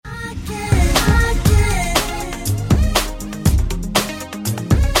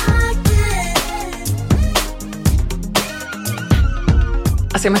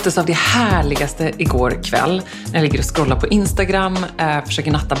Alltså jag möttes av det härligaste igår kväll när jag ligger och scrollar på Instagram,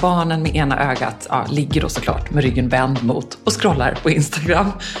 försöker natta barnen med ena ögat, ligger då såklart med ryggen vänd mot och scrollar på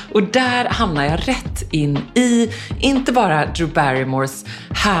Instagram. Och där hamnar jag rätt in i, inte bara Drew Barrymores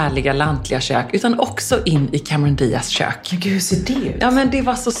härliga lantliga kök, utan också in i Cameron Diaz kök. Men gud, hur ser det ut? Ja, men det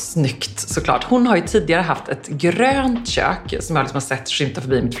var så snyggt såklart. Hon har ju tidigare haft ett grönt kök som jag liksom har sett skymta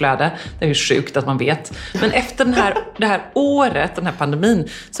förbi mitt flöde. Det är ju sjukt att man vet. Men efter det här året, den här pandemin,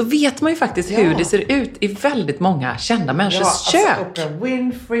 så vet man ju faktiskt hur det ser ut i väldigt många kända människors kök. Oprah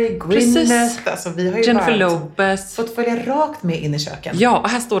Winfrey, Gwyneth, alltså vi har ju Jennifer Lopez fått följa rakt med in i köken. Ja, och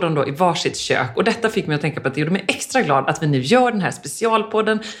här står de då i varsitt kök. Och detta fick mig att tänka på att det gjorde mig extra glad att vi nu gör den här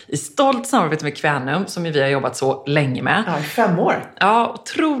specialpodden i stolt samarbete med Kvänum, som vi har jobbat så länge med. Ja, i 5 år. Ja,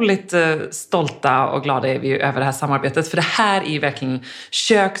 otroligt stolta och glada är vi ju över det här samarbetet. För det här är ju verkligen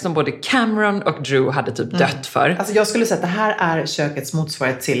kök som både Cameron och Drew hade typ dött för. Alltså jag skulle säga att det här är kökets motsvarighet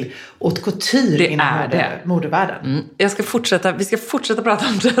till haute couture inom modevärlden. Vi ska fortsätta prata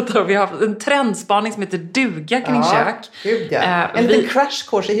om detta. Vi har en trendspaning som heter duga kring kök. Gud, ja. En liten crash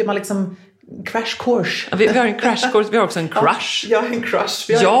course i hur man liksom... Crash course. Vi har en crash course, vi har också en crush. Ja, en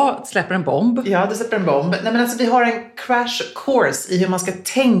crush. Jag släpper en bomb. Ja, du släpper en bomb. Nej, men alltså vi har en crash course i hur man ska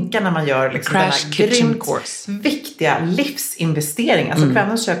tänka när man gör liksom crash kitchen course. Viktiga livsinvestering. Alltså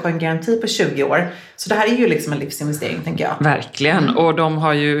Kvänums kök har en garanti på 20 år. Så det här är ju liksom en livsinvestering, tänker jag. Verkligen. Och de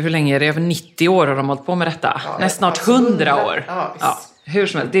har ju, hur länge är det? Över 90 år har de hållit på med detta. Ja, nästan snart 100 år. Ja. Hur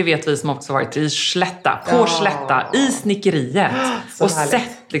som helst, det vet vi som också varit i Slätta, på Slätta, i snickeriet. Och härligt.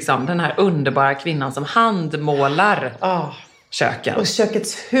 sett liksom den här underbara kvinnan som handmålar köken. Och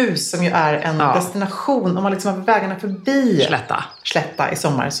kökets hus som ju är en destination. Om man liksom har vägarna förbi Slätta i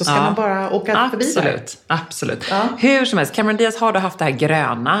sommar så ska man bara åka förbi där. Absolut. Ja. Hur som helst, Cameron Diaz har då haft det här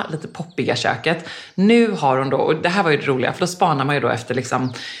gröna, lite poppiga köket. Nu har hon då, och det här var ju det roliga, för då spanar man ju då efter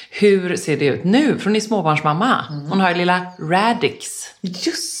liksom, hur ser det ut nu? Från ni småbarnsmamma. Hon har ju lilla Radix.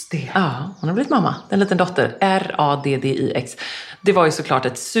 Just det. Ja, hon har blivit mamma. En liten dotter. Raddix. Det var ju såklart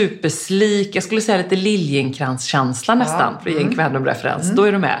ett superslik, jag skulle säga lite Liljenkrans-känsla nästan. För det är en Kvänum-referens. Då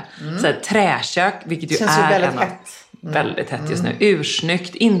är du med. Så här, träkök, vilket ju känns är väldigt hett. Väldigt hett just nu.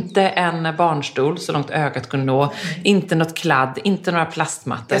 Ursnyggt. Inte en barnstol så långt ögat kunde nå. Inte något kladd. Inte några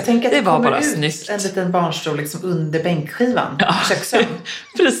plastmattor. Jag tänker att det var bara ut snyggt. En liten barnstol liksom under bänkskivan. Köksön.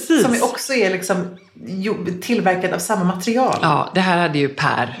 Precis. Som också är liksom tillverkad av samma material. Ja, det här hade ju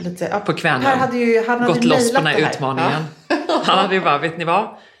Per på Kvänum. Per hade gått loss på den här utmaningen. Han hade ju bara, vet ni vad?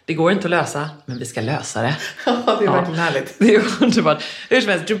 Det går inte att lösa, men vi ska lösa det. Ja, det är verkligen härligt. Det är underbart. Hur som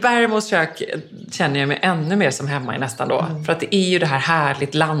helst, Drew Barrymores kök känner jag mig ännu mer som hemma i nästan då. För att det är ju det här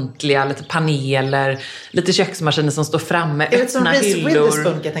härligt lantliga, lite paneler, lite köksmaskiner som står framme, är det som Reese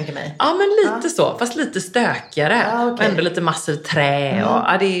Witherspoon, jag tänker mig? Ja, men lite så, fast lite stökigare. Och ändå lite massivt trä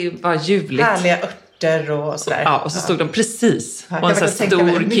och det är bara ljuvligt. Härliga örter och sådär. Ja, och så stod de precis på en sån här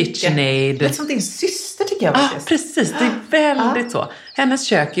stor KitchenAid. Det är som din syster, tycker jag. Ja, precis. Det är väldigt så. Hennes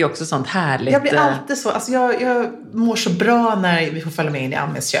kök är ju också sånt härligt. Jag blir alltid så. Alltså jag mår så bra när vi får följa med in i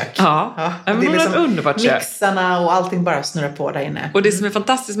Ammes kök. Ja. Det är liksom underbart kök. Mixarna och allting bara snurrar på där inne. Och det som är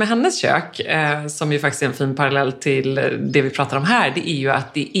fantastiskt med hennes kök, som ju faktiskt är en fin parallell till det vi pratar om här, det är ju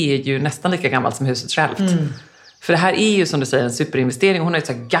att det är ju nästan lika gammalt som huset självt. För det här är ju, som du säger, en superinvestering. Hon har ett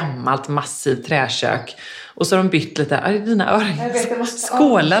så här gammalt, massivt träkök. Och så har de bytt lite, dina öron.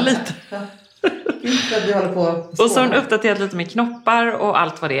 Skåla lite. Och så har hon uppdaterat lite med knoppar och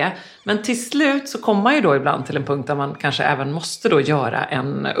allt vad det är. Men till slut så kommer man ju då ibland till en punkt där man kanske även måste då göra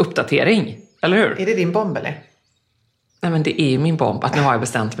en uppdatering. Eller hur? Är det din bomb, eller? Nej, men det är min bomb att nu har jag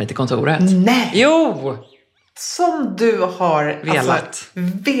bestämt mig till kontoret. Nej! Jo! Som du har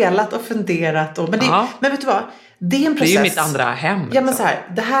velat och funderat. Men vet du vad? Det är en process. Det är ju mitt andra hem. Ja, men så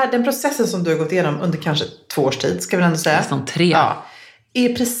här, den processen som du har gått igenom under kanske 2 års tid, ska vi ändå säga. Nästan 3. Ja.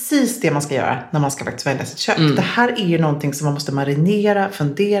 Är precis det man ska göra när man ska faktiskt välja sitt kök. Det här är ju någonting som man måste marinera,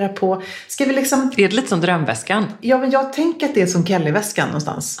 fundera på. Ska vi liksom... Är det lite som drömväskan? Ja, men jag tänker att det är som Kelly-väskan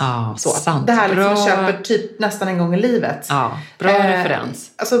någonstans. Ja, sant. Det här liksom man köper typ nästan en gång i livet. Ja, bra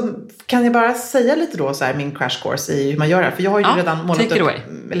referens. Alltså, kan jag bara säga lite då så här, min crash course i hur man gör det? För jag har ju redan målat upp,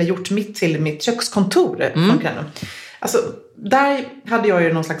 eller gjort mitt kökskontor från Kvänum. Alltså, där hade jag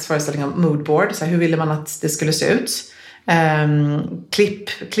ju någon slags föreställning om moodboard. Så här, hur ville man att det skulle se ut?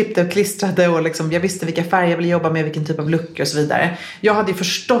 Klippte och klistrade och liksom, jag visste vilka färger jag ville jobba med, vilken typ av luckor och så vidare. Jag hade ju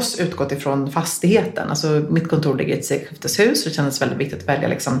förstås utgått ifrån fastigheten. Alltså mitt kontor ligger i ett sekelskifteshus, så det kändes väldigt viktigt att välja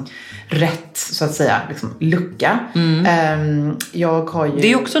liksom rätt, så att säga, liksom lucka. Jag har ju...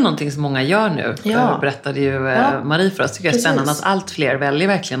 Det är också någonting som många gör nu. Ja. Berättade ju Marie för oss. Tycker jag är spännande att allt fler väljer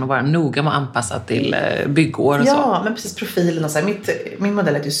verkligen att vara noga med att anpassa till byggår och så. Ja, men precis profilen och så här. Min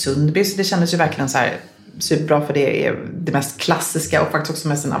modell är ju Sundby, så det kändes ju verkligen så här superbra, för det är det mest klassiska och faktiskt också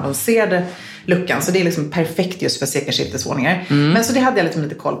mest den avancerade luckan. Så det är liksom perfekt just för sekelskiftesvåningar. Men så det hade jag liksom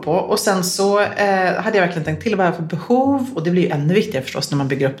lite koll på. Och sen så hade jag verkligen tänkt till vad jag har för behov. Och det blir ju ännu viktigare förstås när man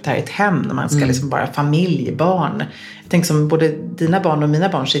bygger upp det här i ett hem. När man ska liksom bara familj, barn. Jag tänker som både dina barn och mina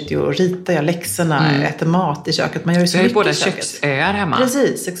barn sitter ju och ritar, jag läxorna, äter mat i köket. Man gör ju så mycket i köket. Båda köksöar hemma.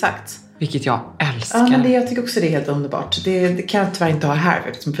 Precis, exakt. Vilket jag älskar. Ja, men jag tycker också det är helt underbart. Det kan jag tyvärr inte ha här,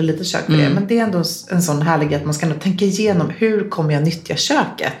 för för lite kök för det. Men det är ändå en sån härlig att man ska ändå tänka igenom hur kommer jag nyttja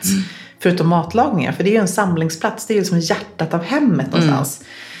köket. Förutom matlagningar. För det är ju en samlingsplats. Det är ju liksom hjärtat av hemmet någonstans.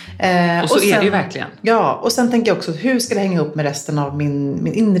 Och så är det ju verkligen. Ja, och sen tänker jag också, hur ska det hänga ihop med resten av min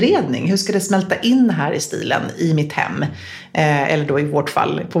inredning? Hur ska det smälta in här i stilen i mitt hem? Eller då i vårt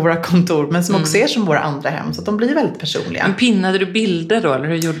fall på våra kontor, men som också är som våra andra hem. Så att de blir väldigt personliga. Men pinnade du bilder då? Eller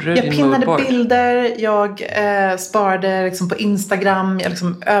hur gjorde du? Jag pinnade bilder, jag sparade liksom på Instagram, jag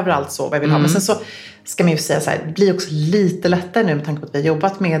liksom överallt så vad jag vill ha. Men sen så ska man ju säga så här, det blir också lite lättare nu med tanke på att vi har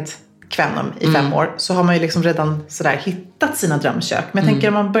jobbat med Kvänum i 5 år, så har man ju liksom redan sådär hittat sina drömkök. Men jag tänker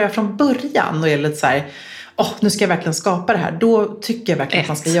om man börjar från början och är lite såhär, nu ska jag verkligen skapa det här. Då tycker jag verkligen att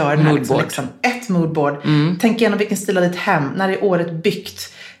man ska göra det här. Liksom, ett moodboard. Tänk igenom vilken stil av ditt hem, när är året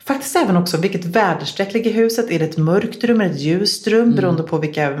byggt. Faktiskt även också vilket väderstreck ligger i huset. Är det ett mörkt rum eller ett ljust rum? Beroende på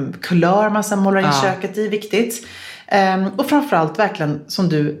vilka kulör man sen målar in köket i. Viktigt. Och framförallt verkligen som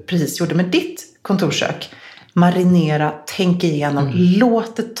du precis gjorde med ditt kontorskök. Marinera, tänk igenom,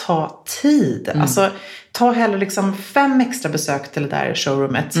 låt det ta tid. Alltså, ta hellre liksom 5 extra besök till det där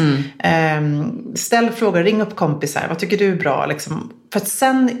showroomet. Ställ frågor, ring upp kompisar, vad tycker du är bra? Liksom. För att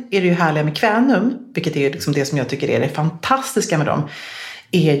sen är det ju härliga med Kvänum, vilket är liksom det som jag tycker är det fantastiska med dem,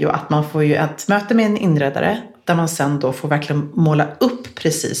 är ju att man får ju ett möte med en inredare där man sen då får verkligen måla upp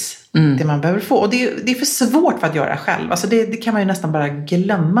precis det man behöver få. Och det är för svårt för att göra själv. Alltså det kan man ju nästan bara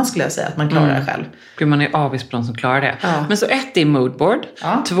glömma, skulle jag säga, att man klarar det själv. Gud, man är avis på de som klarar det. Ja. Men så 1 är moodboard.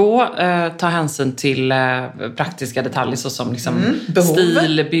 2, ta hänsyn till praktiska detaljer såsom liksom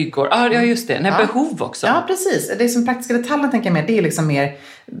stil, byggår. Ja, just det. Behov också. Ja, precis. Det är som praktiska detaljer, tänker jag mer. Det är liksom mer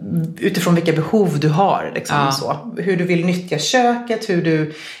utifrån vilka behov du har. Liksom, så. Hur du vill nyttja köket, hur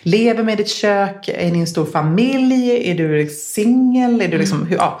du lever med ditt kök. Är ni en stor familj? Är du singel? Är du liksom,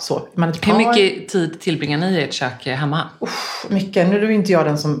 så. Hur mycket tid tillbringar ni i ert kök hemma? Mycket. Nu är ju inte jag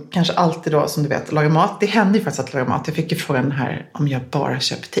den som kanske alltid då, som du vet, lagar mat. Det händer ju faktiskt att laga mat. Jag fick ju frågan här om jag bara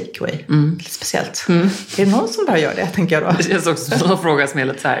köper takeaway. Lite speciellt. Är det någon som bara gör det, tänker jag då? Det känns också som en fråga som är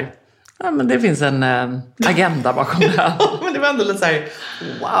lite så här... Ja, men det finns en agenda bakom det här. Men det var ändå lite så här,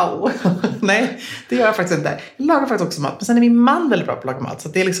 wow. Nej, det gör jag faktiskt inte. Jag lagar faktiskt också mat. Men sen är min man väldigt bra på att laga mat. Så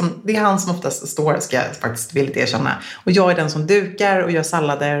det är, liksom, det är han som oftast står, ska jag faktiskt villigt erkänna. Och jag är den som dukar och gör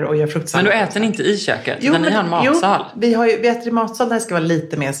sallader och gör fruktsallader. Men du äter inte i köket? Jo, men ni har en matsal? Jo, vi äter i matsal där det ska vara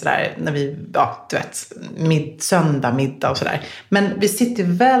lite mer sådär, när vi, du vet, söndag, middag och sådär. Men vi sitter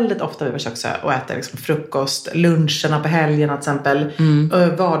väldigt ofta vid vår köksö och äter liksom frukost, luncherna på helgerna till exempel.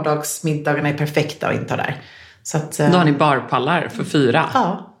 Vardagsmiddagarna är perfekta att inta där. Så att, då har ni barpallar för 4.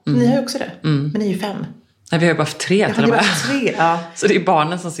 Ja, ni har ju också det. Men ni är ju 5. Nej, vi har ju bara 3 till och med. 3, ja. Så det är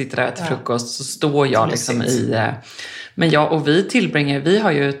barnen som sitter där och äter frukost. Så står jag liksom men jag och vi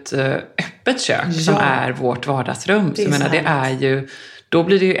har ju ett öppet kök som är vårt vardagsrum. Så jag menar, det är ju... Då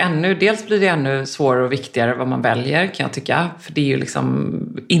blir det ju dels blir det ännu svårare och viktigare vad man väljer, kan jag tycka. För det är ju liksom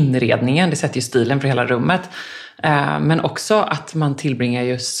inredningen, det sätter ju stilen för hela rummet. Men också att man tillbringar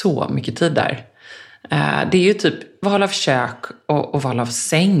ju så mycket tid där. Det är ju typ val av kök och val av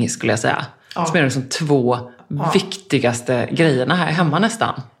säng, skulle jag säga. Ja. Som är de 2 viktigaste grejerna här hemma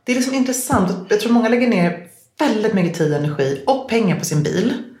nästan. Det är liksom intressant. Jag tror många lägger ner väldigt mycket tid, energi och pengar på sin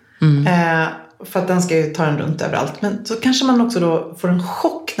bil. För att den ska ju ta en runt överallt. Men så kanske man också då får en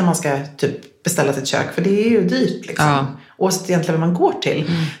chock när man ska typ beställa sitt kök. För det är ju dyrt liksom. Ja. Oavsett egentligen vad man går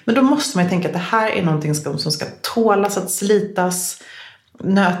till. Men då måste man ju tänka att det här är någonting som ska tålas att slitas,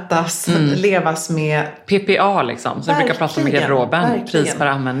 nötas, levas med. PPA liksom, som vi brukar prata om i garderoben. Pris per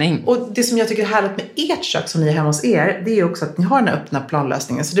användning. Och det som jag tycker är härligt med ert kök som ni är hemma hos er, det är ju också att ni har den här öppna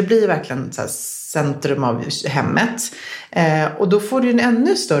planlösningen. Så det blir verkligen så här centrum av hemmet. Och då får du en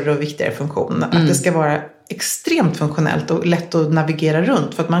ännu större och viktigare funktion. Att det ska vara extremt funktionellt och lätt att navigera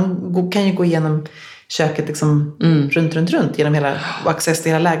runt. För att man kan ju gå igenom köket liksom runt genom hela, och access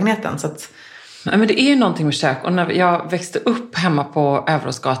till hela lägenheten. Så att... Ja, men det är ju någonting med kök. Och när jag växte upp hemma på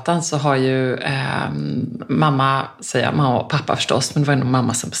Överåsgatan så har ju mamma och pappa förstås, men det var nog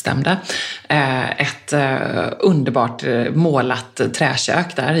mamma som bestämde, ett underbart målat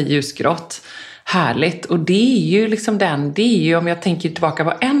träkök där i ljusgrått. Härligt. Och det är ju liksom om jag tänker tillbaka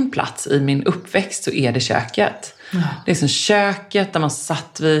på en plats i min uppväxt så är det köket. Ja. Det är som köket där man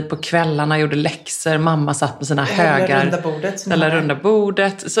satt vid på kvällarna, gjorde läxor, mamma satt med sina högar. Runda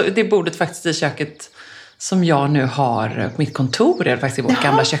bordet. Så det bordet faktiskt i köket som jag nu har på mitt kontor är faktiskt i vårt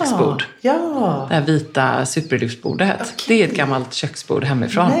gamla köksbord. Ja. Det här vita superlyxbordet. Okay. Det är ett gammalt köksbord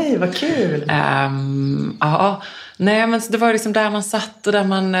hemifrån. Nej, vad kul. Ja. Nej, men det var liksom där man satt och där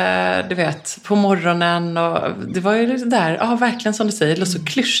man, du vet, på morgonen och det var ju det där, verkligen som du säger, det låter så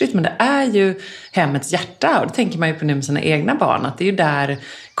klyschigt, men det är ju hemmets hjärta och det tänker man ju på nu med sina egna barn, att det är ju där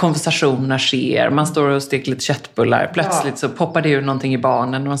konversationerna sker, man står och steker lite köttbullar, plötsligt så poppar det ur någonting i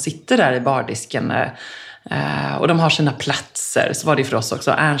barnen och de sitter där i bardisken och de har sina platser. Så var det för oss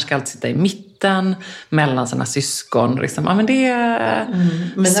också. Ernst ska alltid sitta i mitten mellan sina syskon. Liksom. Ja, men det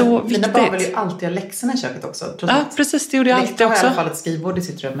är så viktigt. Mina barn vill ju alltid ha läxorna i köket också. Ja, precis. Det gjorde jag alltid också. har i alla fall ett skrivbord i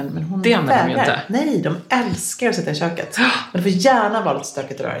sitt rum. Men hon det använder de ju inte. Nej, de älskar att sitta i köket. Men det får gärna vara lite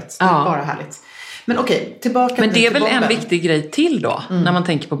stökigt och rörigt. Det är bara härligt. Men okej, tillbaka Men det är väl bomben. En viktig grej till då, när man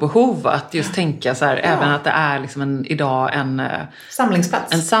tänker på behov, att just tänka så här, även att det är liksom idag en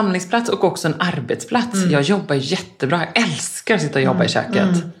samlingsplats. En samlingsplats och också en arbetsplats. Jag jobbar jättebra, jag älskar att sitta och jobba i köket.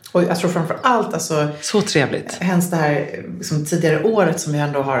 Och jag tror framför allt, alltså, så trevligt. Hens det här liksom, tidigare året som vi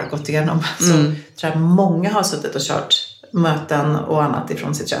ändå har gått igenom, så tror jag många har suttit och kört möten och annat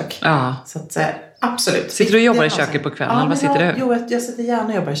ifrån sitt kök. Ja. Så att, absolut. Sitter du och jobbar i köket på kvällen? Eller vad sitter du? Jo, jag sitter gärna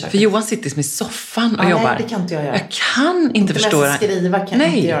och jobbar i köket. För Johan sitter som i soffan och jobbar. Nej, det kan inte jag göra. Jag kan inte förstå det. Skriva kan jag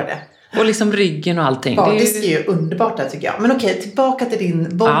inte göra det. Och liksom ryggen och allting. Bardisk är ju underbart där tycker jag. Men okej, tillbaka till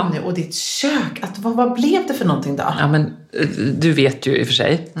din Bonnie och ditt kök. Vad blev det för någonting då? Ja, men du vet ju i och för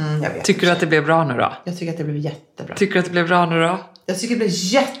sig. Jag vet. Tycker du att det blev bra nu då? Jag tycker att det blev jättebra. Tycker du att det blev bra nu då? Jag tycker det blev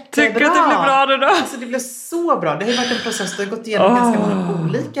jättebra. Tycker du att det blev bra nu då? Alltså det blev så bra. Det har ju varit en process. Det har gått igenom ganska många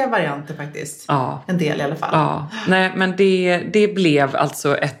olika varianter faktiskt. En del i alla fall. Ja. Nej, men det blev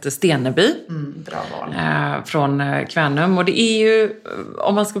alltså ett Steneby. Bra val. Från Kvänum. Och det är ju,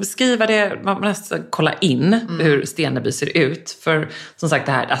 om man ska beskriva det, man måste kolla in hur Steneby ser ut. För som sagt,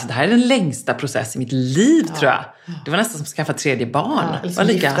 det här är den längsta process i mitt liv tror jag. Det var nästan som att skaffa 3:e barn. Eller som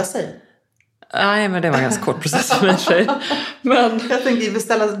gifta sig. Nej, men det var en ganska kort process för mig. Men... Jag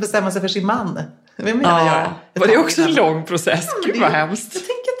tänker bestämma sig för sin man. Det vill man gärna göra. Var det också en lång process? Gud vad hemskt. Jag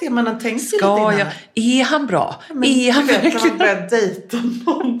tänker att det man har tänkt lite innan. Är han bra? Men är han verkligen? När man börjar dejta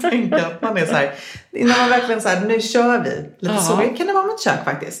någon tänker att man är så här. Innan man verkligen så här, nu kör vi. Lite så kan det vara med ett kök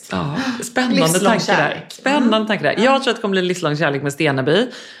faktiskt. Ja, spännande tanke där. Spännande tanke där. Jag tror att det kommer bli livslång kärlek med Steneby.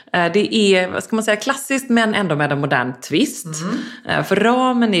 Det är, vad ska man säga, klassiskt men ändå med en modern twist. För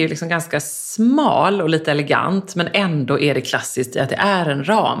ramen är ju liksom ganska smal och lite elegant, men ändå är det klassiskt i att det är en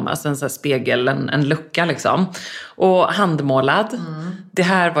ram, alltså en sån här spegel, en lucka liksom. Och handmålad. Det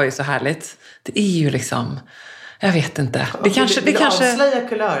här var ju så härligt. Det är ju liksom, jag vet inte. Det kanske avslöja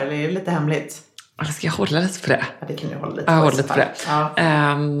kulör eller är det lite hemligt? Ska jag hålla lite på det? Ja, det kan du hålla lite på. Jag håller lite på det. Ja.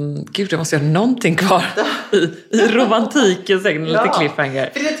 Gud, jag måste göra någonting kvar i romantiken. Lite cliffhanger.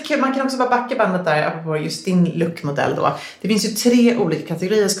 För man kan också bara backa bandet där apropå just din lookmodell då. Det finns ju 3 olika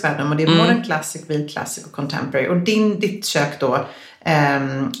kategorier hos Kvänum och det är Modern Classic, Real Classic och Contemporary. Och ditt kök då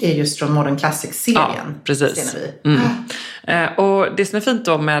är just från Modern Classic-serien. Ja, precis. Och det som är fint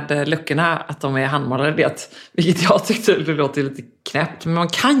då med luckorna, att de är handmålade, vet, vilket jag tyckte det låter lite knäppt, men man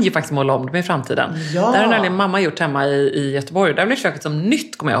kan ju faktiskt måla om dem i framtiden. Ja. Det har nämligen mamma gjort hemma i Göteborg. Där blev köket som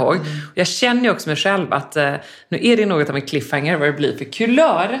nytt, kommer jag ihåg. Och jag känner ju också mig själv att nu är det något av en cliffhanger vad det blir för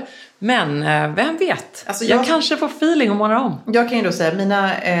kulör. Men vem vet? Alltså jag kanske får feeling om måla om. Jag kan ju då säga,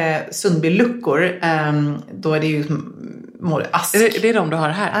 mina Sundby-luckor, då är det ju ask. Det är de du har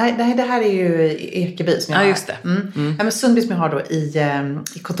här? Nej, det här är ju Ekeby som jag har. Ja, just det. Ja, men Sundby som jag har då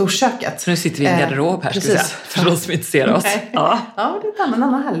i kontorsköket. Så nu sitter vi i en garderob här, ska säga, för de som inte ser oss. Ja, det är en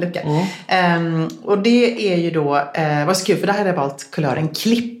annan härlig lucka. Och det är ju då, vad så kul, för det här har jag valt kulören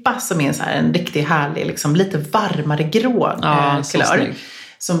klippa, som är en riktigt härlig, liksom, lite varmare grå kulör.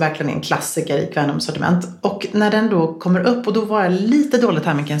 Som verkligen är en klassiker i Kvänums sortiment. Och när den då kommer upp, och då var jag lite dåligt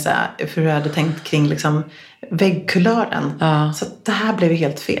här, kan jag säga, för hur jag hade tänkt kring liksom väggkulören. Så det här blev ju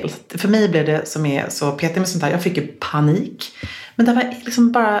helt fel. För mig blev det, som är så petig med sånt här, jag fick ju panik. Men det var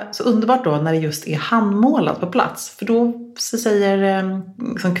liksom bara så underbart då när det just är handmålat på plats. För då så säger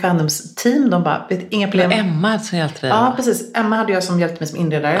liksom Kvänums team, de bara, inga problem. Det var Emma som hjälpte dig. Ja, precis. Emma hade jag som hjälpte mig som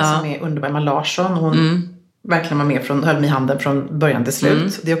inredare, som är underbar, Emma Larsson. Hon verkligen var med höll mig i handen från början till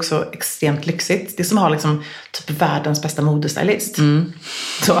slut. Det är också extremt lyxigt. Det är som att ha liksom typ världens bästa modestylist.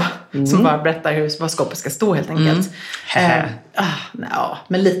 Så, som bara berättar vad skåpet ska stå helt enkelt.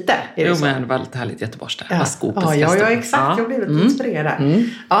 Men lite är det jo, så. Men det var lite härligt Göteborgs där. Vad skåpet ska stå. Ja, exakt. Jag blev lite inspirerad.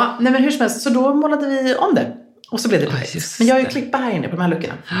 Ja, nej, men hur som helst. Så då målade vi om det. Och så blev det perfekt. Men jag har ju klippa här inne på de här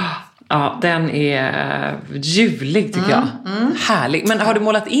luckorna. Ja, den är julig tycker jag. Härlig. Men har du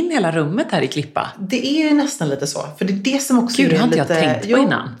målat in hela rummet här i klippa? Det är ju nästan lite så. För det är det som också Gud, är har inte lite... jag tänkt på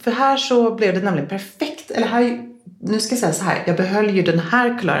innan. För här så blev det nämligen perfekt. Eller här, nu ska jag säga så här. Jag behöll ju den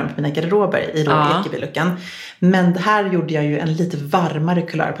här kulören på mina garderober i Ekeby-luckan. Men här gjorde jag ju en lite varmare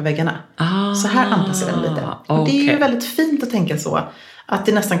kulör på väggarna. Så här anpassade jag den lite. Och det är ju väldigt fint att tänka så. Att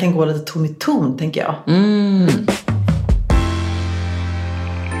det nästan kan gå lite ton i ton, tänker jag.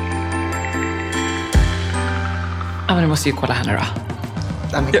 Ja, men du måste ju kolla här nu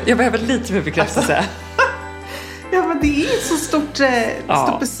då. Jag behöver lite mer bekräftelse. Ja, men det är ett så stort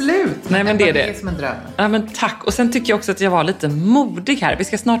beslut. Nej, men det är det. Det är som en dröm. Ja, men tack. Och sen tycker jag också att jag var lite modig här. Vi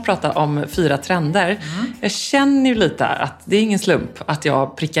ska snart prata om 4 trender. Jag känner ju lite att det är ingen slump att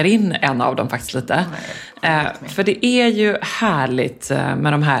jag prickar in en av dem faktiskt lite. För det är ju härligt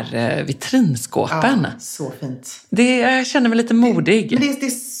med de här vitrinskåpen. Ja, så fint. Jag känner mig lite modig. Men det är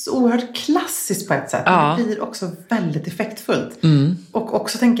så oerhört klassiskt på ett sätt. Men det blir också väldigt effektfullt. Och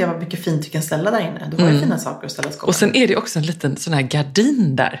också tänker jag vad mycket fint du kan ställa där inne. Du har ju fina saker att ställa skåpen. Och sen är det också en liten sån här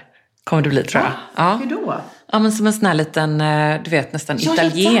gardin där. Kommer det bli, tror jag. Ja. Hur då? Ja, men som en sån här liten, du vet, nästan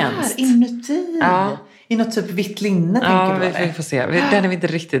italiensk. Ja, inuti. Ja. I något typ vitt linne, tänker du? Ja, vi får se. Den är vi inte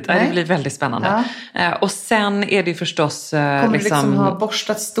riktigt. Det blir väldigt spännande. Och sen är det ju förstås... Kommer du liksom ha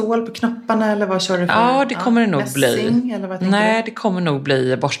borstat stål på knapparna, eller vad kör du för? Ja, det kommer det nog mässing, bli. Eller vad tänker Nej, du? det kommer nog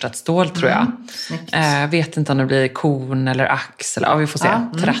bli borstat stål, tror jag. Snyggt. Vet inte om det blir kon eller ax. Eller, vi får se.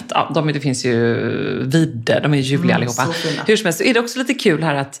 Tratt. Ja, det finns ju vidde. De är ljuvliga allihopa. Hur som helst så är det också lite kul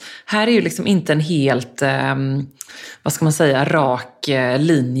här att här är ju liksom inte en helt... vad ska man säga, rak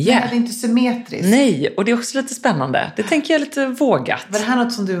linje. Nej, det är inte symmetriskt. Nej, och det är också lite spännande. Det tänker jag är lite vågat. Var det här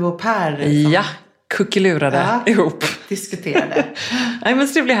något som du och Per Ja, kuckelurade ihop. Diskuterade? Nej, men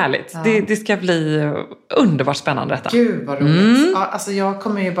så det blir härligt. Det ska bli underbart spännande detta. Gud vad roligt. Ja, alltså jag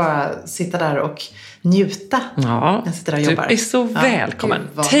kommer ju bara sitta där och njuta. Ja, jag sitter där och jobbar. Du är så välkommen.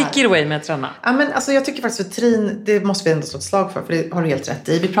 Take it away med trenna. Ja, men alltså jag tycker faktiskt vitrin, det måste vi ändå slå ett slag för det har du helt rätt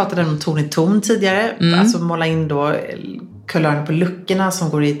i. Vi pratade om ton i ton tidigare. Alltså måla in då kulören på luckorna som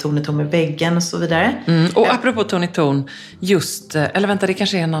går i ton i ton med väggen och så vidare. Och apropå ton i ton, just, eller vänta, det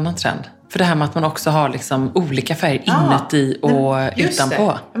kanske är en annan trend. För det här med att man också har liksom olika färger inuti och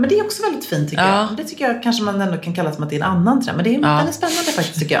utanpå. Ja, men det är också väldigt fint tycker jag. Det tycker jag kanske man ändå kan kalla som att det är en annan trend. Men det är väldigt spännande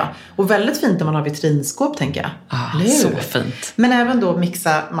faktiskt tycker jag. Och väldigt fint om man har vitrinskåp tänker jag. Så fint. Men även då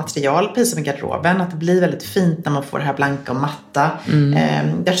mixa material, precis som i garderoben. Att det blir väldigt fint när man får det här blanka och matta.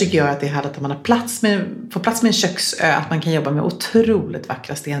 Där tycker jag att det är härligt att man får plats med en köksö. Att man kan jobba med otroligt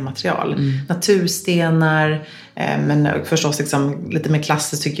vackra stenmaterial. Naturstenar. Men förstås liksom, lite mer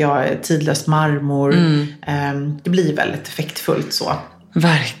klassiskt tycker jag, tidlöst marmor. Det blir väldigt effektfullt så.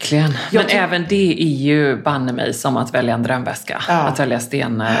 Verkligen. Men även det är ju banne mig som att välja en drömväska. Att välja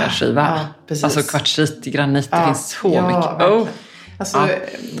stenskiva. Alltså kvartsit, granit, det finns så mycket. Alltså,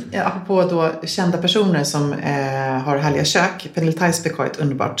 apropå då kända personer som har härliga kök. Pernille Theisbeck har ett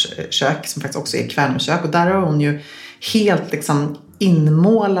underbart kök som faktiskt också är Kvänumkök. Och där har hon ju helt liksom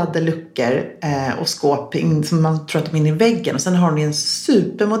inmålade luckor och skåp som man tror att de är inne i väggen. Och sen har hon en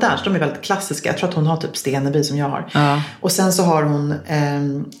supermodern, så de är väldigt klassiska. Jag tror att hon har typ Steneby som jag har. Och sen så har hon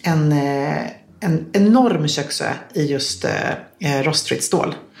en enorm köksö i just rostfritt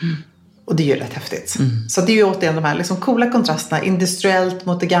stål. Och det är ju rätt häftigt. Så det är ju återigen de här liksom coola kontrasterna. Industriellt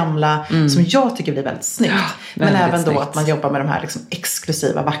mot det gamla. Som jag tycker blir väldigt snyggt. Men även då att man jobbar med de här liksom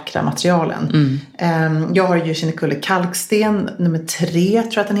exklusiva, vackra materialen. Jag har ju Kinnekulle kalksten nummer 3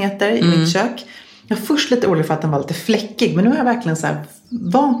 tror jag att den heter i mitt kök. Jag var först lite orolig för att den var lite fläckig. Men nu har jag verkligen så här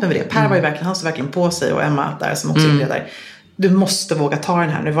vant mig vid det. Per var ju verkligen, han stod verkligen på sig. Och Emma där som också inleder. Du måste våga ta den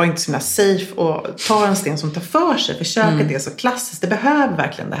här. Det var inte så himla safe och ta en sten som tar för sig. För köket är så klassiskt. Det behöver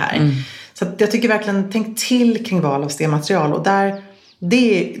verkligen det här. Så att jag tycker verkligen, tänk till kring val av stenmaterial. Och där,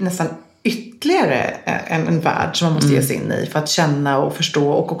 det är nästan ytterligare en värld som man måste ge sig in i. För att känna och förstå.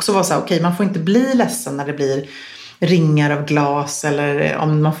 Och också vara så här, okej, man får inte bli ledsen när det blir ringar av glas. Eller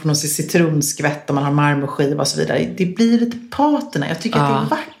om man får någon citronskvätt om man har marmorskiva och så vidare. Det blir lite patina. Jag tycker att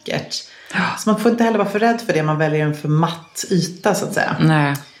det är vackert. Så man får inte heller vara för rädd för det. Man väljer en för matt yta så att säga.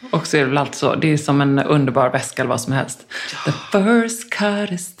 Nej, och så är det väl alltid så. Det är som en underbar väska eller vad som helst. The first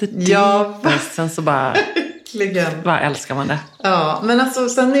cut is the deepest. Sen så bara älskar man det. Ja, men alltså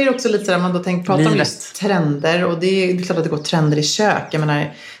sen är det också lite så där man då pratar om just trender. Och det är klart att det går trender i kök. Jag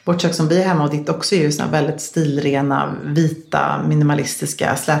menar, vårt kök som vi är hemma och ditt också är ju såna väldigt stilrena, vita,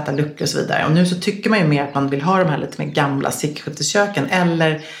 minimalistiska, släta luckor och så vidare. Och nu så tycker man ju mer att man vill ha de här lite mer gamla stickskyttesköken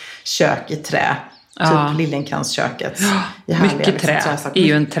eller kök i trä. Typ Liljenkrantz-köket. Mycket trä är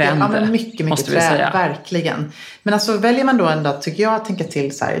ju en trend. Ja, men mycket trä, verkligen. Men alltså väljer man då ändå, tycker jag, att tänka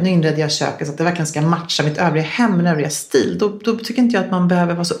till så här, nu inreder jag köket så att det verkligen ska matcha mitt övriga hem, min övriga stil. Då tycker inte jag att man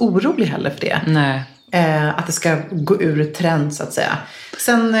behöver vara så orolig heller för det. Nej. Att det ska gå ur trend så att säga.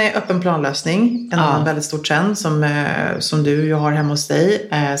 Sen öppen planlösning, en annan väldigt stor trend som du har hemma hos dig,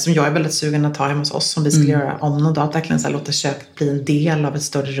 som jag är väldigt sugen att ta hemma hos oss, som vi ska göra om någon dag, att verkligen så här, låta köket bli en del av ett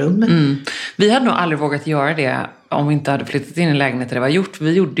större rum. Vi hade nog aldrig vågat göra det om vi inte hade flyttat in i lägenheten det var gjort.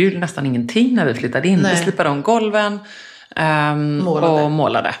 Vi gjorde ju nästan ingenting när vi flyttade in. Vi slipade om golven och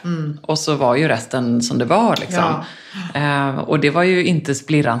målade. Och så var ju resten som det var liksom. Och det var ju inte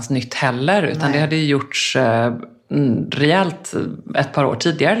splirrans nytt heller, utan det hade ju gjorts rejält ett par år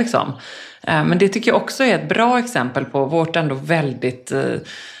tidigare liksom. Men det tycker jag också är ett bra exempel på vårt ändå väldigt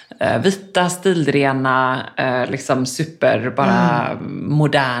vita, stilrena, liksom super bara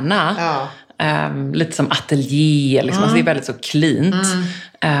moderna. Lite som ateljé liksom. Alltså det är väldigt så cleant.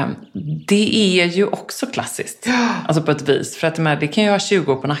 Det är ju också klassiskt. Alltså på ett vis. För att det kan ju ha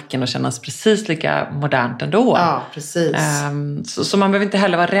 20 år på nacken och kännas precis lika modernt ändå. Ja, precis. Så man behöver inte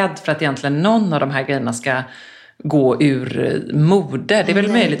heller vara rädd för att egentligen någon av de här grejerna ska gå ur mode. Det är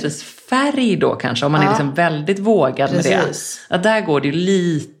väl möjligtvis färg då kanske, om man är liksom väldigt vågad med det. Ja, där går det ju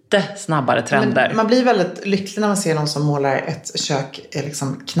lite snabbare trender. Men man blir väldigt lycklig när man ser någon som målar ett kök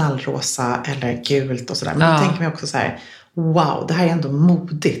liksom knallrosa eller gult och sådär. Men då tänker man också så här, wow, det här är ändå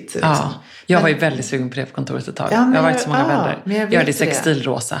modigt. Liksom. Jag var ju väldigt sugen på det på kontoret ett tag. Jag har varit så många vänner. Jag hade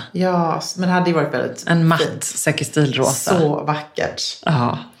textilrosa. Ja, men det hade ju varit väldigt en matt textilrosa. Så vackert.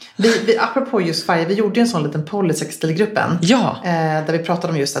 Ja. Vi, apropå just färger, vi gjorde en sån liten poll i textilgruppen. Där vi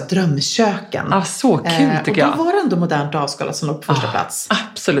pratade om just där drömköken. Ja, så kul tycker jag. Och då var det ändå modernt avskalat som låg på första plats.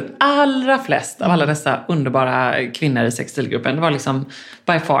 Absolut. Allra flest av alla dessa underbara kvinnor i textilgruppen, det var liksom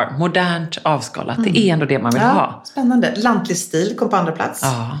by far modernt avskalat. Det är ändå det man vill ha. Spännande. Lantlig stil kom på andra plats.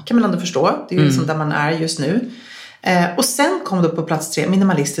 Kan man ändå förstå. Det är ju liksom där man är just nu. Och sen kom det på plats 3,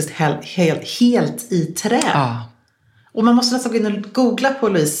 minimalistiskt helt i trä. Och man måste nästan gå in och googla på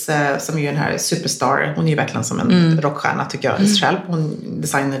Louise, som är ju den här superstar. Hon är ju verkligen som en rockstjärna tycker jag själv. Hon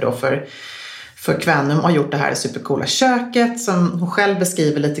designar då för Kvänum och har gjort det här supercoola köket som hon själv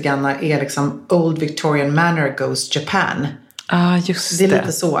beskriver lite grann är liksom Old Victorian Manor Goes Japan. Just det. Det är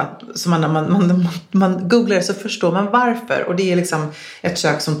lite så man googlar det så förstår man varför. Och det är liksom ett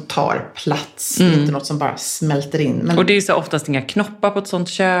kök som tar plats. Det är inte något som bara smälter in. Och det är så oftast inga knoppar på ett sånt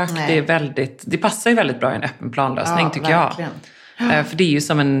kök. Det passar ju väldigt bra i en öppen planlösning tycker verkligen. Jag. För det är ju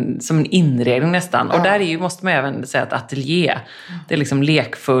som en inredning nästan. Och där måste man även säga att ateljé. Det är liksom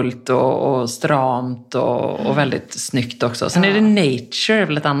lekfullt och stramt och väldigt snyggt också. Sen är det nature,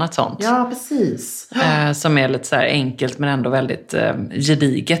 väl ett annat sånt. Ja, precis. Som är lite så här enkelt men ändå väldigt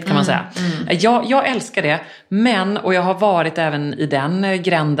gediget kan man säga. Jag älskar det. Och jag har varit även i den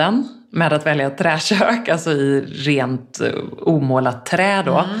gränden med att välja ett träkök. Alltså i rent omålat trä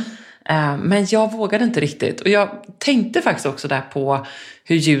då. Men jag vågade inte riktigt. Och jag tänkte faktiskt också där på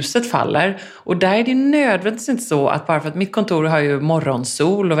hur ljuset faller. Och där är det nödvändigtvis inte så att bara för att mitt kontor har ju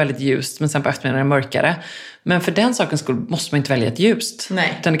morgonsol och väldigt ljust, men sen på eftermiddagen är det mörkare. Men för den sakens skull måste man inte välja ett ljust.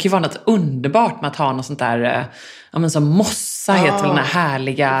 Nej. Utan det kan ju vara något underbart med att ha något sånt där, som mossa heter väl den här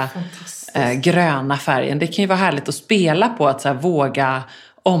härliga gröna färgen. Det kan ju vara härligt att spela på, att så här, våga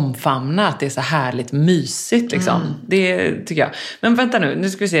omfamna att det är så härligt mysigt liksom. Det tycker jag. Men vänta nu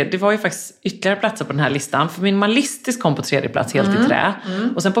ska vi se. Det var ju faktiskt ytterligare platser på den här listan. För minimalistisk kom på 3:e plats helt i trä.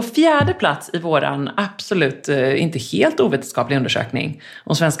 Och sen på 4:e plats i våran absolut inte helt ovetenskaplig undersökning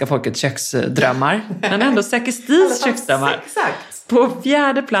om svenska folkets köksdrömmar. Men ändå Säker Stils köksdrömmar. Exakt. På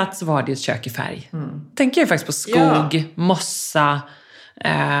 4:e plats var det ett kök i färg. Tänker jag faktiskt på skog, mossa,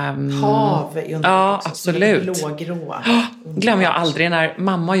 hav i ja, absolut. Blågrå. Glömmer jag aldrig när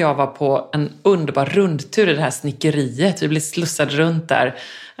mamma och jag var på en underbar rundtur i det här snickeriet. Vi blev slussade runt där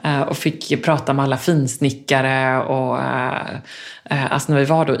och fick prata med alla finsnickare och alltså när vi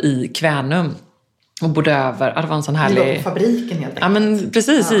var då i Kvänum. Och bodde över. Det var en sån härlig... Det var på fabriken helt enkelt. Ja, men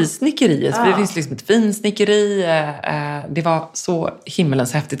precis i snickeriet. Det finns liksom ett finsnickeri. Det var så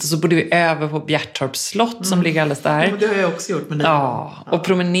himmelens häftigt. Och så bodde vi över på Bjärtorps slott som ligger alldeles där. Ja, det har jag också gjort med dig. Och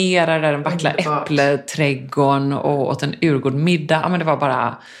promenerade där den vackra äppleträdgården och åt en urgod middag. Ja, men det var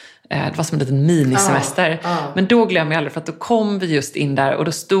bara... Det var som en liten minisemester. Men då glömmer jag aldrig, för att då kom vi just in där och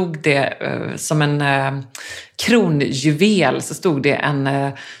då stod det som en kronjuvel, så stod det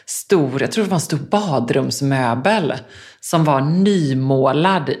en stor, jag tror det var en stor badrumsmöbel som var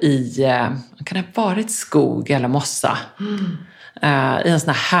nymålad i, kan det ha varit skog eller mossa? I en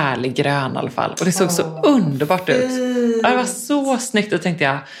sån här härlig grön i alla fall. Och det såg så underbart ut. Det var så snyggt, och tänkte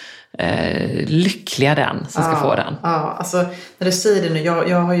jag, lyckliga den som ska få den. Ja, alltså när du säger det nu,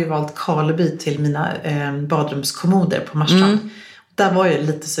 jag har ju valt Karleby till mina badrumskommoder på Marstrand. Där var jag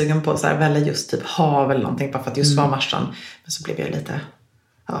lite sugen på att välja just typ hav eller någonting, bara för att just var Marstrand. Men så blev jag lite,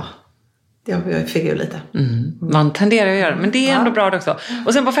 jag fick ju lite. Man tenderar att göra det, men det är ändå bra också.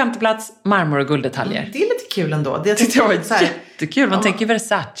 Och sen på 5:e plats, marmor och gulddetaljer. Det är lite kul ändå. Det tyckte jag var jättekul. Man tänker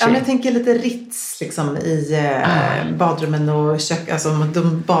Versace. Ja, men jag tänker lite Ritz liksom i badrummen och kök. Alltså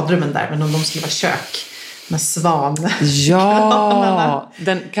de badrummen där, men om de skulle vara kök med svan. Ja,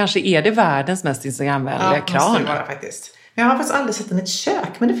 den kanske är det världens mest Instagramvänliga kran. Måste det vara faktiskt. Jag har faktiskt aldrig sett den i ett kök,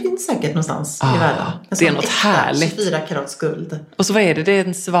 men det finns säkert någonstans i världen. Det är något härligt. 24 karats guld. Och så vad är det? Det är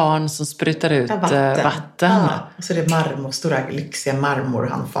en svan som sprutar ut vatten. Och så är det stora lyxiga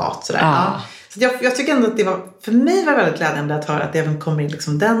marmorhandfat. Så jag tycker ändå att det var, för mig var det väldigt glädjande att höra att det även kommer in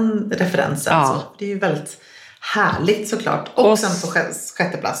liksom den referensen. Så det är ju väldigt härligt såklart. Och sen på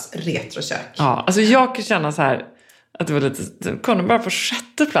 6:e plats, retrokök. Ja, alltså jag kan känna så här att det var lite, det kom bara på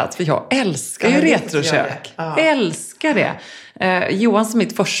 6:e plats, för jag älskar ju retrokök. Älskar det. Johans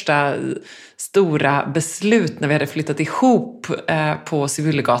mitt första stora beslut när vi hade flyttat ihop på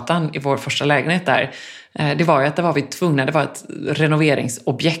Sibyllagatan i vår första lägenhet där. Det var ju att vi tvungna, det var ett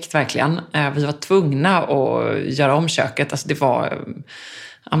renoveringsobjekt verkligen. Vi var tvungna att göra om köket. Alltså det var,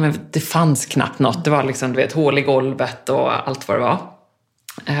 men det fanns knappt något. Det var liksom, du vet, hål i golvet och allt vad det var.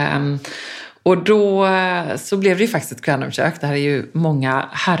 Och då så blev det ju faktiskt ett Kvänum-kök. Det här är ju många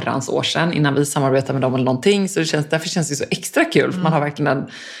herrans år sedan innan vi samarbetade med dem eller någonting. Så därför känns det så extra kul. För man har verkligen en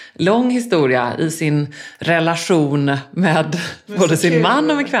lång historia i sin relation med både sin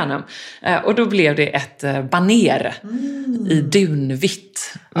man och med Kvänum. Och då blev det ett baner i dunvitt.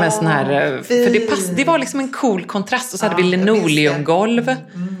 Med sån här, för det var liksom en cool kontrast. Och så hade vi linoleumgolv.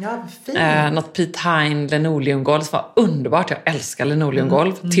 Något Pete Hein linoleumgolv som var underbart. Jag älskar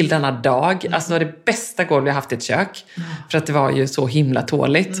linoleumgolv till denna dag. Alltså det var det bästa golv jag haft i ett kök. För att det var ju så himla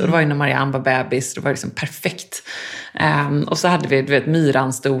tåligt. Och det var ju när Marianne var bebis. Det var liksom perfekt. Och så hade vi, du vet,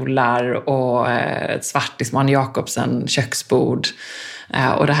 myranstolar och ett Svartisman Jakobsen köksbord.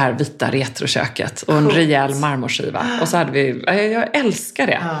 Och det här vita retroköket. Och en rejäl marmorskiva. Och så hade vi, jag älskar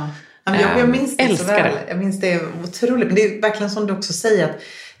det. Jag minns det så väl. Jag minns det otroligt. Men det är verkligen som du också säger. Att,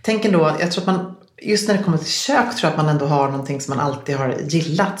 tänk ändå, jag tror att man, just när det kommer till kök, tror jag att man ändå har någonting som man alltid har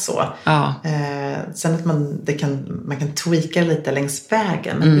gillat så. Sen att man kan tweaka lite längs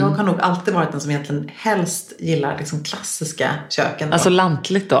vägen. Men jag har nog alltid varit den som egentligen helst gillar liksom klassiska köken. Då. Alltså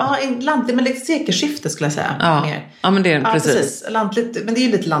lantligt då? Ja, lantligt, men lite sekelskifte skulle jag säga. Mer. Ja, men det är precis. Lantligt, men det är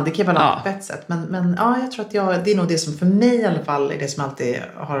ju lite land, det kan vara lantligt på ett sätt. Men jag tror att det är nog det som för mig i alla fall är det som alltid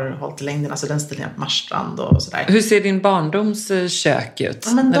har hållit i längden. Alltså den stilen på Marstrand och sådär. Hur ser din barndoms kök ut?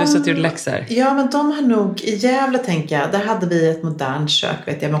 När du satt och gjorde läxor? Ja, men de har nog i Gävle, tänker jag. Där hade vi ett modernt kök,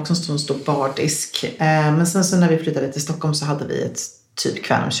 vet jag, men också en stor bardisk. Men sen så när vi flyttade till Stockholm så hade vi ett typ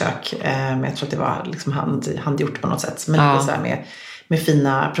Kvänum-kök. Men jag tror att det var liksom handgjort på något sätt. Men lite så här med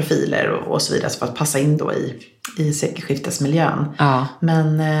fina profiler och så vidare. Så för att passa in då i sekelskiftesmiljön.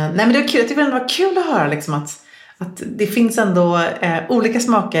 Men det var kul. Jag tycker det var kul att höra liksom att det finns ändå olika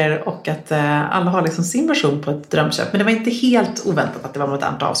smaker och att alla har liksom sin version på ett drömkök. Men det var inte helt oväntat att det var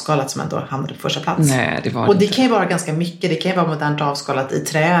modernt avskalat som ändå hamnade på första plats. Nej, det var och det kan ju vara ganska mycket. Det kan ju vara modernt avskalat i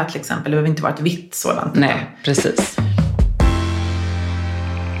trä till exempel. Det behöver inte vara ett vitt sådant. Nej, precis.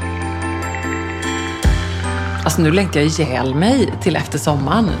 Alltså nu längtar jag ihjäl mig till efter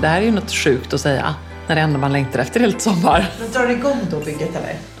sommaren. Det här är ju något sjukt att säga. När det enda man längtar efter är lite sommar. Men drar det igång då bygget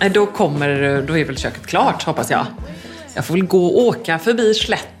eller? Nej, då är väl köket klart, hoppas jag. Jag får väl gå och åka förbi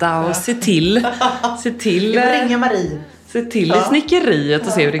Slätta och se till. Jag ringa Marie. Se till i snickeriet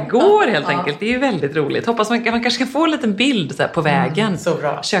och se hur det går helt enkelt. Det är ju väldigt roligt. Hoppas man kanske ska få en liten bild så här, på vägen. Så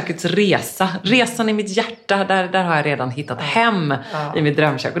bra. Kökets resa. Resan i mitt hjärta. Där har jag redan hittat hem i mitt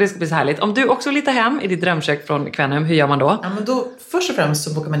drömkök. Och det ska bli så härligt. Om du också vill hitta hem i ditt drömkök från Kvänum, hur gör man då? Ja, men då först och främst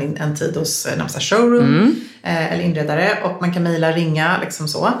så bokar man in en tid hos närmsta showroom eller inredare. Och man kan mejla, ringa liksom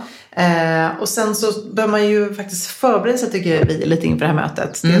så. Och sen så bör man ju faktiskt förbereda sig, tycker vi, lite inför det här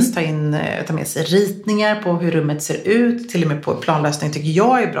mötet. Dels ta med sig ritningar på hur rummet ser ut. Till och med på planlösning tycker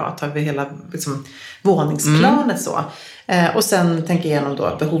jag är bra. Att ta över hela liksom, våningsplanet så. Och sen tänka igenom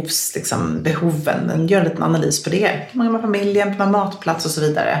då behoven. Gör en liten analys på det. Hur många med familjen, på matplats och så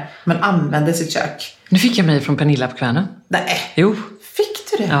vidare. Men använder sitt kök. Nu fick jag mig från Pernilla på kvällen. Nej. Jo.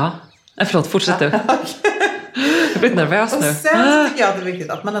 Fick du det? Ja. Förlåt, fortsätt du. Jag blir nervös nu. Och sen tycker jag att det är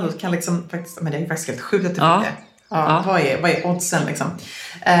viktigt att man ändå kan liksom faktiskt, men det är faktiskt helt sjukt att du fick det. Ja. Vad är oddsen liksom?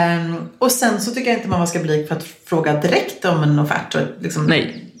 Och sen så tycker jag inte man ska bli för att fråga direkt om en offert. Och liksom,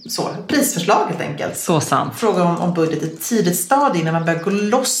 nej. Så, prisförslag helt enkelt. Så sant. Fråga om budget i ett tidigt stadie när man börjar gå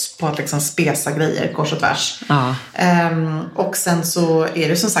loss på att liksom spesa grejer kors och tvärs. Ja. Och sen så är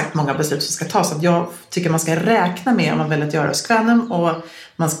det som sagt många beslut som ska tas. Så att jag tycker man ska räkna med, om man vill göra hos Kvänum och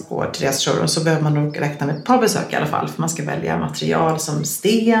man ska gå till deras showroom, så behöver man nog räkna med ett par besök i alla fall. För man ska välja material som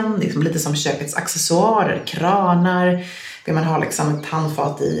sten, liksom lite som kökets accessoarer, kranar. Vill man ha liksom ett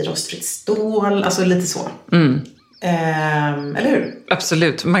handfat i rostfritt stål, alltså lite så. Eller hur?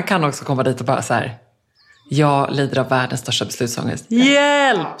 Absolut. Man kan också komma dit och bara så här: jag lider av världens största beslutsångest.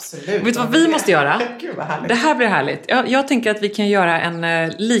 Hjälp! Absolut. Vet du vad vi måste göra? Gud, vad härligt. Det här blir härligt. Jag tänker att vi kan göra en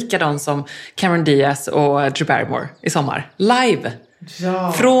likadan som Cameron Diaz och Drew Barrymore i sommar. Live!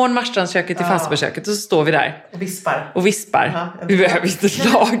 Ja. Från Marstrandsköket till Falsterboköket, och så står vi där. Och vispar. Ja, vi behöver inte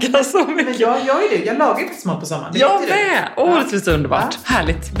laga så mycket. Men jag gör ju det. Jag lagar ju faktiskt mat på sommaren. Jag med! Det är så underbart. Ja.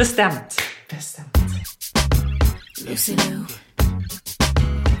 Härligt. Bestämt. Lucy Lou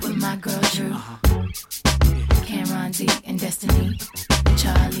with my girl Drew, Cameron D and Destiny,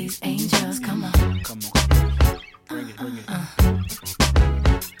 Charlie's Angels. Come on. Bring it.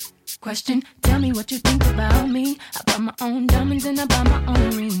 Question, tell me what you think about me. I buy my own diamonds and I buy my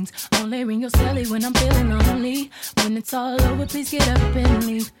own rings. Only ring your celly when I'm feeling lonely. When it's all over, please get up and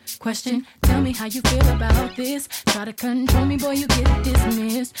leave. Question, tell me how you feel about this. Try to control me, boy, you get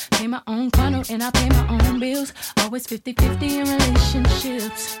dismissed. Pay my own condo and I pay my own bills. Always 50-50 in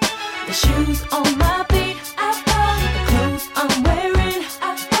relationships. The shoes on my feet, I buy. The clothes I'm wearing, I